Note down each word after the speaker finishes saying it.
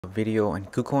Video on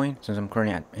KuCoin, since I'm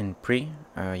currently in pre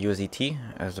USDT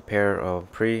as a pair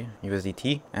of pre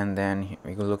USDT, and then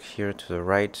we go look here to the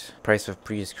right. Price of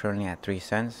pre is currently at 3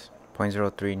 cents,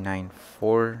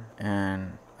 0.0394,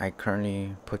 and I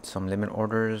currently put some limit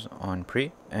orders on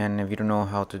pre. And if you don't know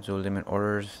how to do limit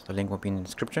orders, the link will be in the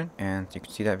description, and you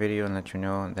can see that video and let you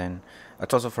know. Then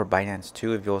it's also for Binance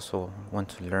too. If you also want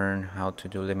to learn how to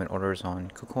do limit orders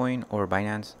on KuCoin or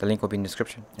Binance, the link will be in the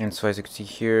description. And so as you can see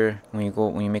here, when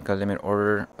you make a limit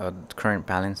order, the current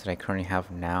balance that I currently have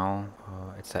now,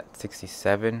 it's at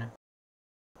 67.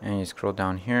 And you scroll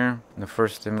down here, the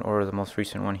first limit order, the most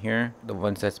recent one here, the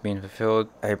ones that's being fulfilled,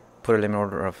 I put a limit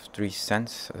order of 3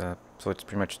 cents, so it's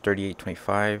pretty much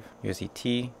 38.25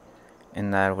 USDT,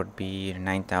 and that would be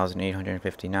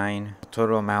 9,859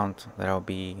 total amount that I'll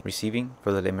be receiving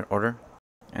for the limit order.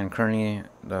 And currently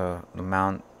the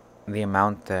amount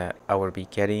that I would be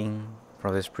getting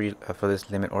for this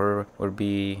limit order would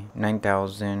be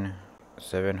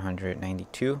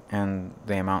 9,792, and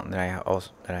the amount that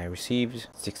I received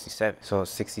 67. So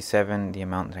 67, the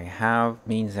amount that I have,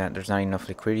 means that there's not enough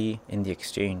liquidity in the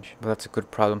exchange. But that's a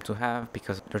good problem to have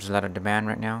because there's a lot of demand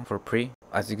right now for pre.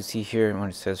 As you can see here, when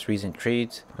it says recent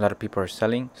trades, a lot of people are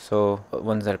selling. So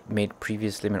ones that made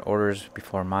previous limit orders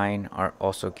before mine are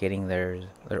also getting their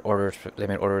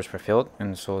limit orders fulfilled,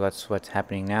 and so that's what's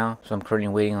happening now. So I'm currently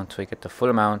waiting until I get the full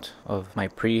amount of my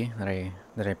pre that I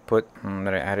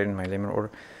added in my limit order.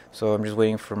 So I'm just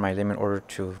waiting for my limit order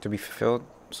to be fulfilled.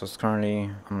 So it's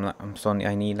currently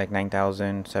I need like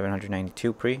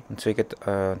 9,792 pre until I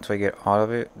get all of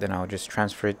it. Then I'll just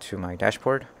transfer it to my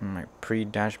dashboard, my pre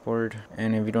dashboard.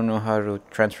 And if you don't know how to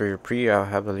transfer your pre, I'll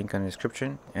have the link in the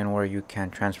description and where you can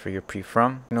transfer your pre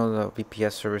from. You know, the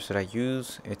VPS service that I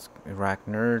use, it's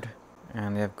RackNerd,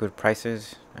 and they have good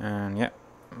prices. And yeah,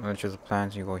 which is the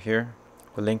plans. You go here,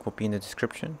 the link will be in the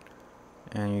description,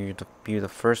 and you view the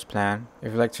first plan.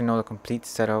 If you'd like to know the complete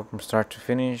setup from start to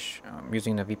finish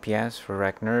using the VPS for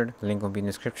RackNerd, the link will be in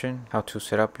the description. How to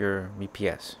set up your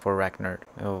VPS for RackNerd.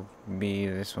 It'll be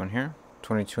this one here,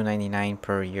 $22.99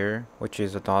 per year, which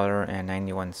is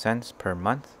 $1.91 per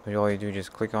month. So all you do is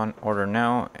just click on order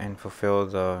now and fulfill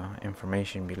the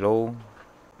information below.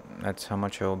 That's how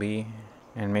much it will be.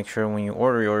 And make sure when you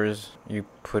order yours, you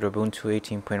put Ubuntu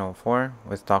 18.04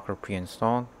 with Docker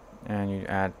pre-installed, and you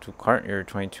add to cart your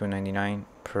 $22.99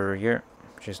 per year,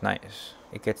 which is nice.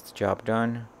 It gets the job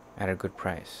done at a good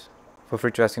price. Feel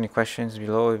free to ask any questions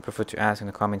below. If you prefer to ask in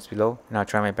the comments below, and I'll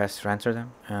try my best to answer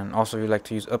them. And also, if you'd like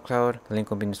to use UpCloud, the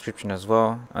link will be in the description as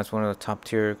well. That's one of the top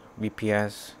tier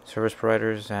VPS service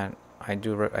providers that I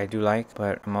do like,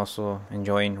 but I'm also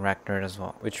enjoying RackNerd as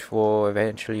well, which will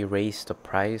eventually raise the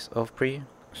price of pre.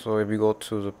 So if we go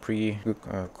to the pre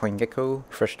CoinGecko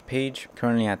first page,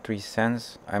 currently at 3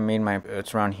 cents. I made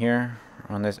it's around here,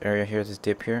 on this area here, this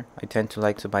dip here. I tend to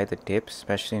like to buy the dips,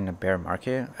 especially in the bear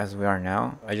market as we are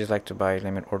now. I just like to buy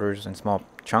limit orders in small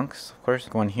chunks, of course.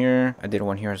 One here, I did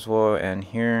one here as well, and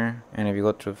here. And if you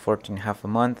go to 14.5 a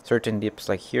month, certain dips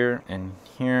like here, and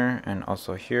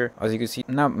also here. As you can see,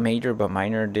 not major but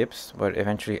minor dips, but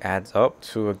eventually adds up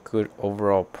to a good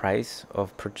overall price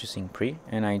of purchasing pre.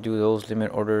 And I do those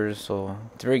limit orders, so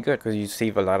it's very good because you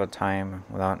save a lot of time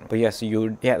without. But yes,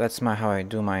 that's how I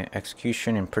do my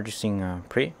execution and purchasing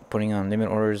pre, putting on limit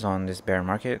orders on this bear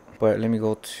market. But let me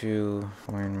go to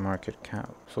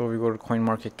CoinMarketCap. So if we go to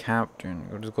CoinMarketCap and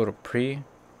we'll just go to pre,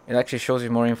 it actually shows you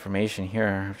more information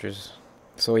here, which is,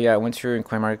 so yeah, once you're in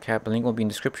CoinMarketCap, the link will be in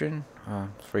the description,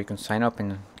 so you can sign up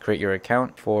and create your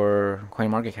account for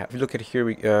CoinMarketCap. If you look at here,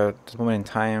 this moment in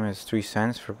time is 3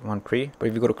 cents for one pre. But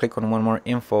if you go to click on more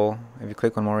info,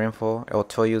 it will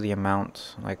tell you the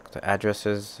amount, like the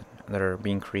addresses that are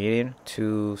being created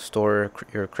to store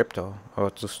your crypto, or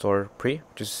to store pre,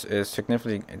 which is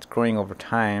significantly, it's growing over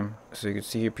time. So you can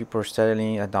see here people are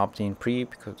steadily adopting pre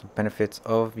because of the benefits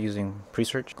of using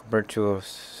Presearch compared to a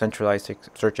centralized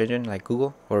search engine like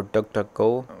Google or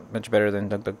DuckDuckGo. Much better than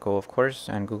DuckDuckGo, of course,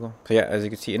 and Google. So yeah, as you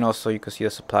can see, and also you can see the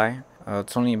supply.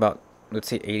 It's only about, let's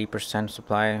say, 80%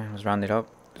 supply was rounded up.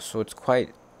 So it's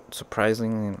quite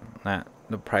surprising that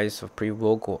the price of pre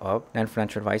will go up.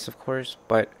 Non-financial advice, of course,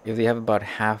 but if they have about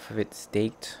half of it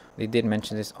staked, they did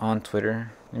mention this on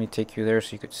Twitter. Let me take you there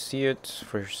so you could see it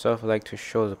for yourself. I like to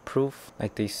show the proof.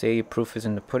 Like they say, proof is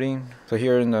in the pudding. So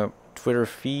here in the Twitter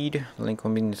feed, the link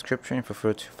will be in the description. Feel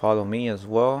free to follow me as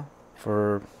well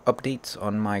for updates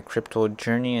on my crypto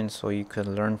journey, and so you could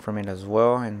learn from it as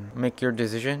well and make your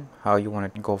decision how you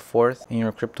want to go forth in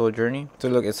your crypto journey. So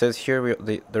look, it says here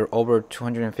there are over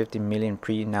 250 million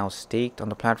pre now staked on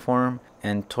the platform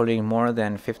and totaling more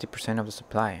than 50% of the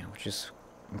supply, which is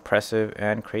impressive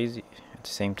and crazy at the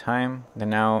same time.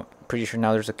 Then now, pretty sure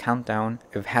now there's a countdown.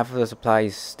 If half of the supply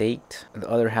is staked, the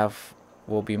other half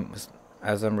will be,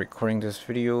 as I'm recording this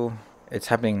video, it's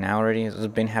happening now already. It's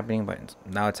been happening, but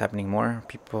now it's happening more.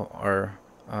 People are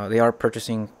they are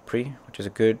purchasing pre, which is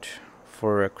good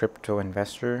for a crypto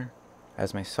investor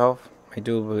as myself.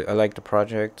 I like the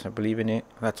project. I believe in it.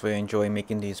 That's why I enjoy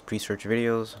making these Presearch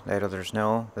videos. Let others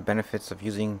know the benefits of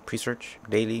using Presearch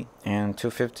daily. And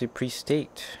 250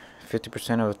 pre-staked,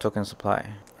 50% of the token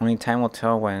supply. Only time will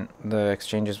tell when the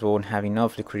exchanges won't have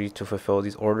enough liquidity to fulfill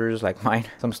these orders like mine.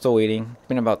 So I'm still waiting. It's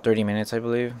been about 30 minutes, I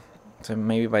believe. So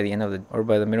maybe by the end of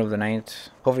by the middle of the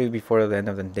night, hopefully before the end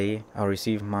of the day, I'll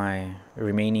receive my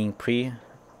remaining pre,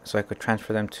 so I could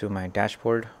transfer them to my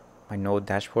dashboard, my node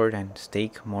dashboard, and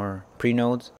stake more pre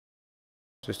nodes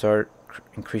to start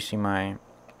increasing my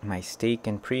stake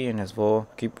and pre, and as well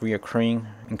keep reoccurring,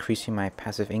 increasing my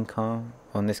passive income.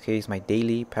 Well, in this case, my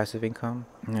daily passive income.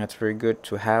 And that's very good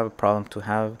to have. A problem to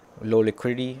have low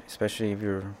liquidity, especially if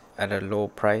you're at a low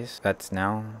price. That's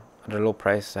now at a low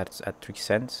price. That's at 3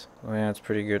 cents. So yeah, it's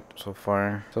pretty good so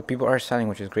far. So people are selling,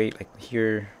 which is great. Like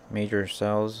here, major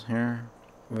sells here.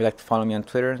 If you'd like to follow me on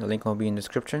Twitter, the link will be in the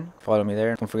description. Follow me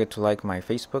there. Don't forget to like my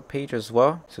Facebook page as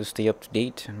well, so stay up to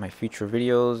date on my future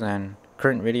videos and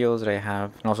current videos that I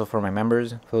have. And also for my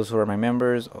members, for those who are my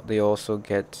members, they also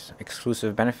get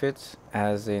exclusive benefits,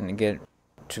 as in get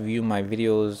to view my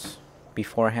videos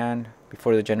beforehand,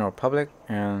 before the general public,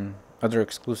 and other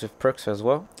exclusive perks as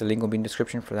well. The link will be in the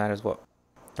description for that as well.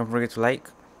 Don't forget to like.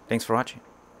 Thanks for watching.